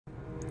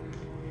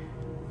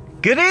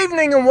Good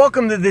evening and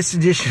welcome to this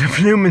edition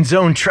of Newman's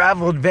Own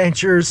Travel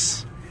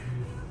Adventures.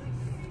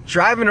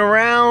 Driving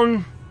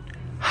around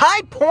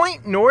High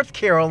Point, North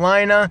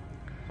Carolina.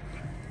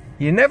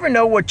 You never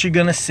know what you're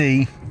gonna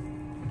see.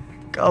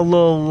 Got a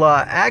little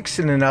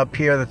accident up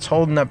here that's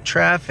holding up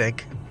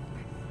traffic.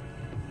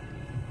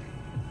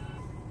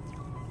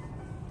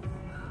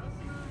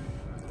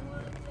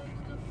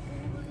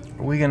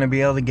 Are we gonna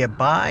be able to get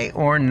by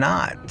or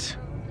not?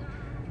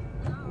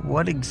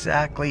 What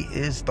exactly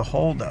is the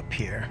holdup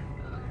here?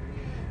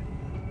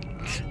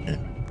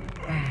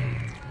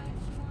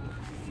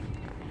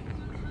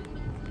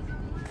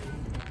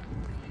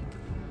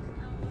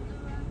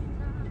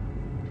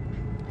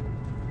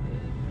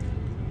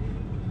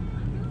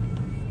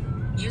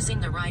 Using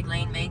the right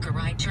lane, make a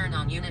right turn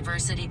on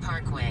University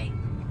Parkway.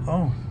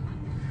 Oh,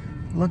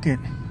 look at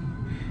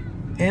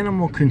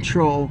animal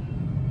control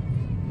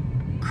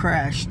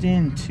crashed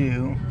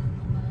into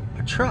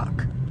a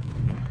truck.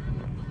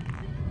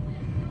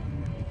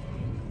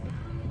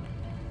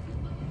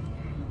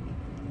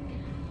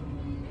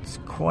 It's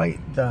quite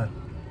the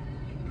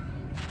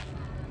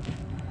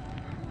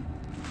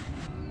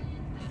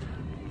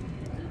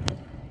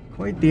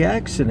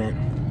accident.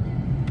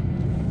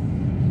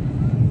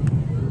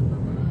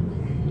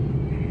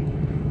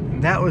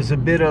 That was a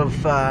bit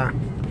of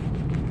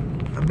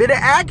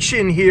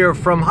action here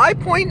from High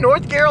Point,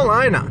 North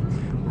Carolina,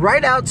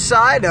 right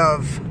outside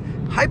of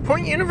High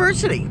Point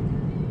University,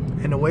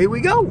 and away we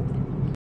go.